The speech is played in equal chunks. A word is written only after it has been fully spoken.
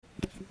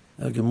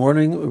Good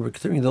morning. We're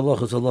continuing the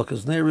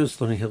Hadlakas Neiros,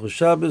 learning Hilchos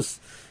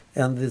Shabbos,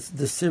 and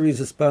this series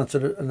is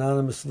sponsored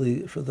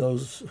anonymously for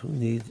those who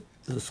need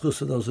the schus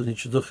for those who need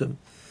shidduchim.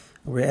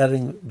 We're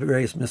adding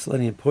various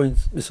miscellaneous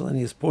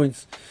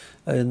points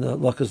in the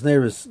Hadlakas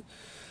Neiros.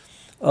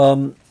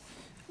 In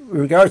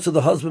regards to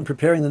the husband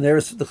preparing the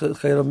Neiros, the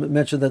Chayim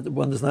mentioned that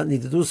one does not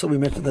need to do so. We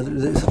mentioned that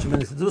there is such a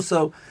minute to do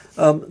so.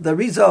 The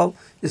Rizal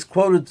is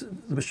quoted.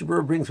 The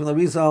Mishabur brings from the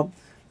Rizal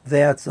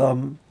that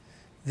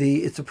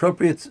it's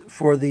appropriate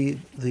for the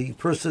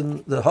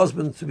person, the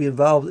husband, to be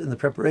involved in the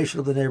preparation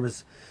of the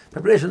Neiros.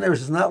 Preparation of the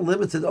Neiros is not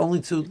limited only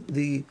to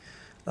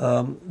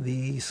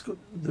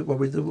what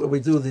we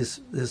do this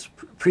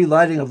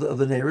pre-lighting of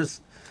the Neiros,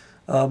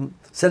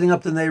 setting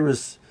up the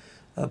Neiros,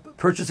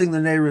 purchasing the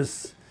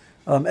Neiros,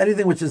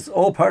 anything which is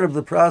all part of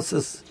the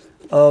process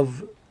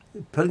of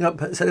setting up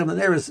the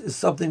Neiros is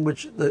something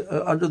which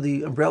under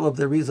the umbrella of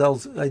the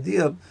Rizal's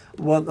idea,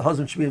 the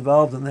husband should be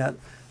involved in that,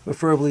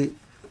 preferably.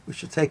 We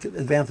should take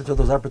advantage of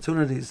those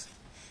opportunities.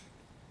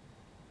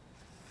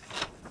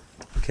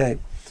 Okay.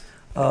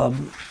 The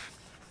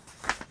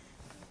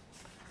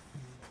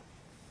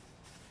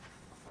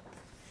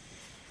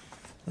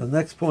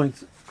next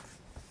point.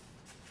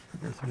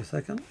 Give me a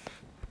second.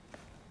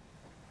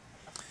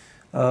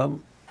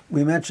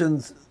 We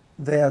mentioned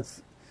that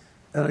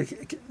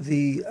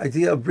the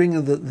idea of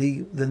bringing the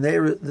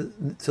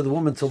Neiros to the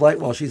woman to light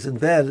while she's in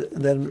bed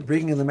and then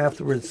bringing them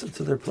afterwards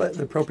to their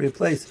appropriate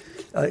place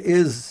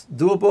is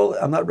doable.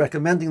 I'm not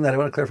recommending that. I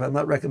want to clarify. I'm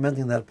not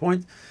recommending that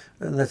point.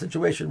 In that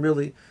situation,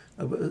 really,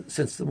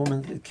 since the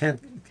woman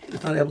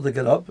is not able to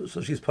get up, so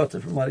she's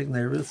parted from lighting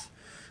Neiros,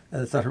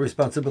 and it's not her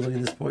responsibility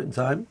at this point in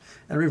time,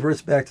 and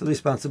reverts back to the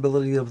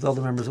responsibility of the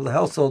other members of the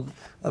household,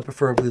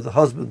 preferably the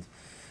husband.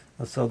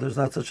 So there's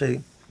not such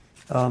a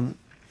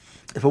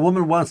if a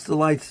woman wants to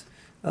light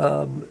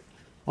electric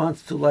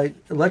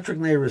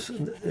Neiros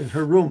in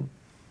her room,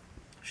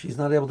 she's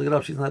not able to get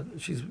up.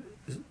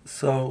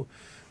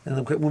 And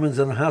the woman's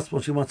in a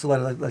hospital. She wants to light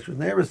electric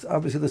Neiros.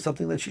 Obviously, there's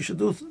something that she should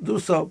do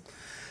so.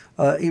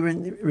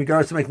 Even in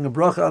regards to making a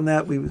bracha on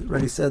that, we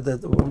already said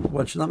that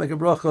one should not make a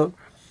bracha.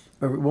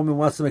 If a woman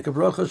wants to make a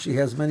bracha, she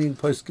has many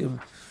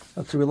poskim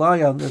to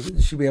rely on.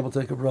 That she'll be able to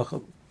make a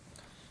bracha.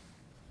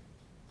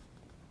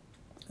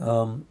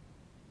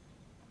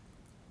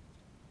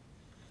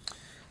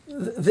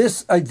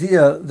 This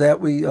idea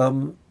that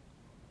the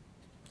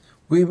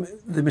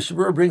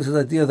Mishabur brings this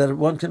idea that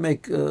one can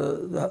make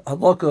the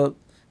halakha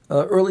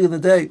early in the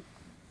day,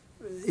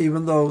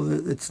 even though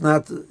it's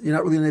not, you're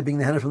not really being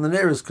nehaneh from the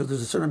Neiros, because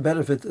there's a certain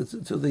benefit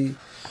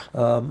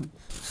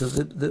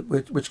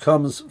which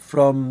comes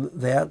from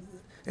that.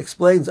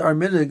 Explains our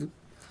minig.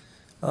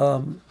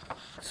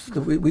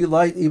 We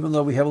light even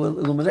though we have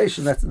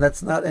illumination.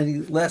 That's not any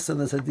less than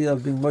this idea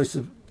of being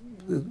moisav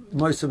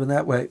in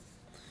that way.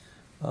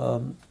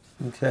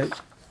 Okay,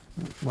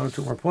 one or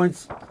two more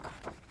points.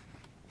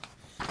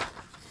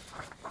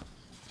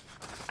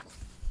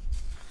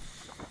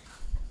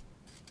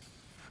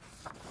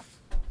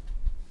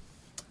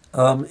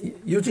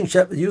 Using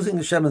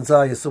the Shem and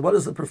Zayas. So, what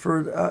is the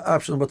preferred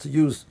option? What to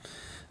use?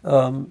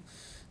 The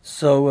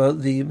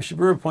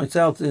Mishabur points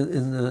out in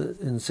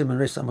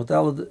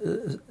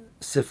Siman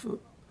Sif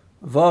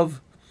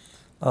Vav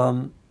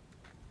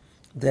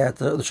that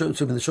the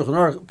Shulchan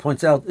Aruch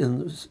points out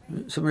in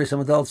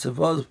Siman Sif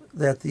Vav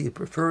that the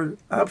preferred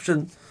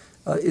option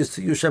is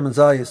to use Shem and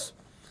Zayas.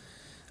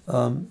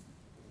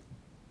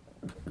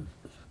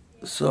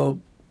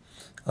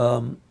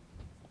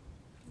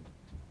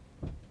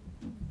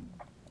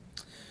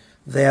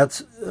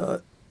 That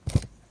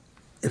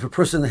if a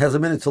person has a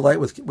minute to light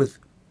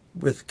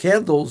with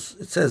candles,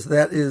 it says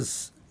that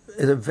is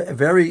a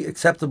very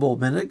acceptable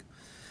minig.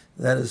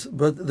 That is,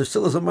 but there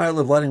still is a mile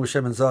of lighting with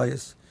Shem and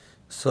Zayas.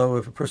 So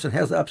if a person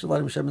has the option of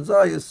lighting with Shem and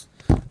Zayas,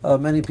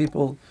 many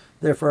people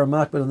therefore are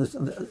makbid on this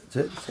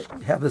to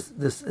have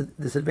this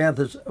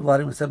advantage of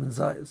lighting with Shem and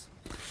Zayas.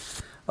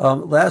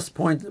 Last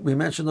point we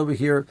mentioned over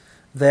here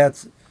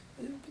that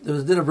there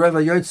was a din of Reva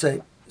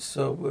Yotzei.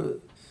 So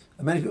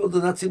many people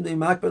do not seem to be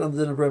makbid on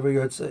the din of Reva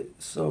Yotzei.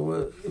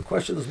 So the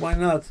question is, why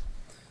not?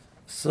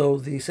 So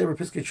the Sefer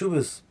Piskei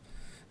Teshuvos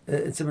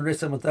in Siman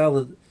Reis Amud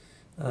Daled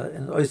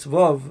in Ois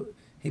Vav,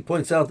 he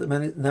points out that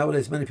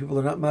nowadays many people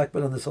are not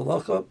makbid on this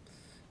halacha,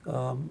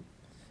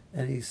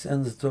 and he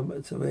sends to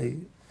a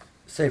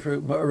Sefer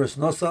Ma'aris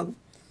Nosan,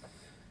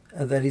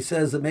 and that he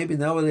says that maybe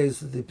nowadays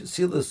the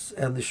psilas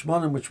and the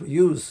shmonim which we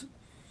use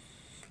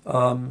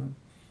are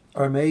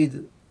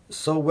made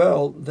so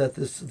well that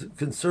this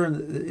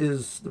concern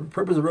is the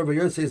purpose of Rabbi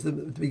Yotzei is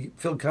to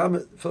feel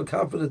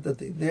confident that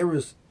the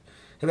Neiros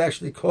have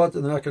actually caught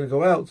and they're not going to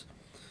go out.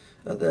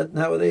 That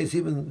nowadays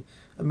even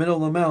a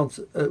minimal amount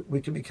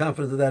we can be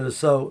confident that is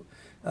so,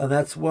 and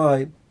that's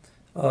why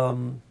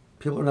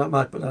people are not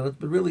makbid on it.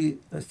 But really,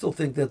 I still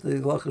think that the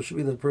halacha should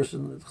be that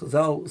person.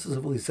 Chazal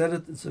specifically said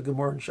it. It's a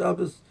Gemara in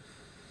Shabbos,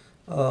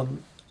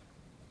 and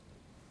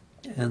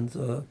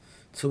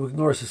to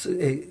ignore a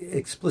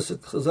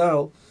explicit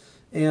Chazal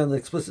and the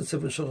explicit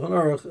Sefer Shulchan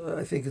Aruch,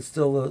 I think it's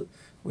still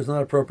was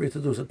not appropriate to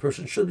do. So the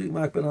person should be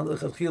makban on the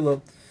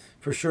chachila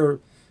for sure.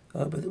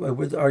 But I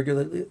would argue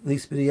that at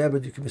least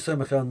b'di'eved you can be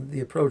samech on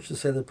the approach to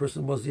say that the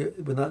person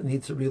would not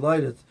need to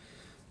relight it,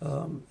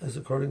 as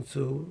according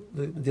to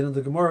the din of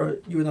the Gemara,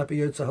 you would not be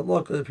yotze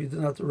hadlaka if you did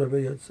not the Rebbe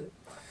yotze.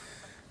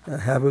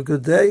 Have a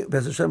good day.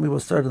 Bez Hashem, we will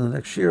start in the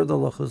next year the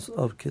halachas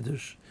of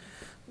Kiddush.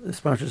 The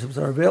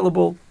sponsorships are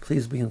available.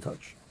 Please be in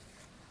touch.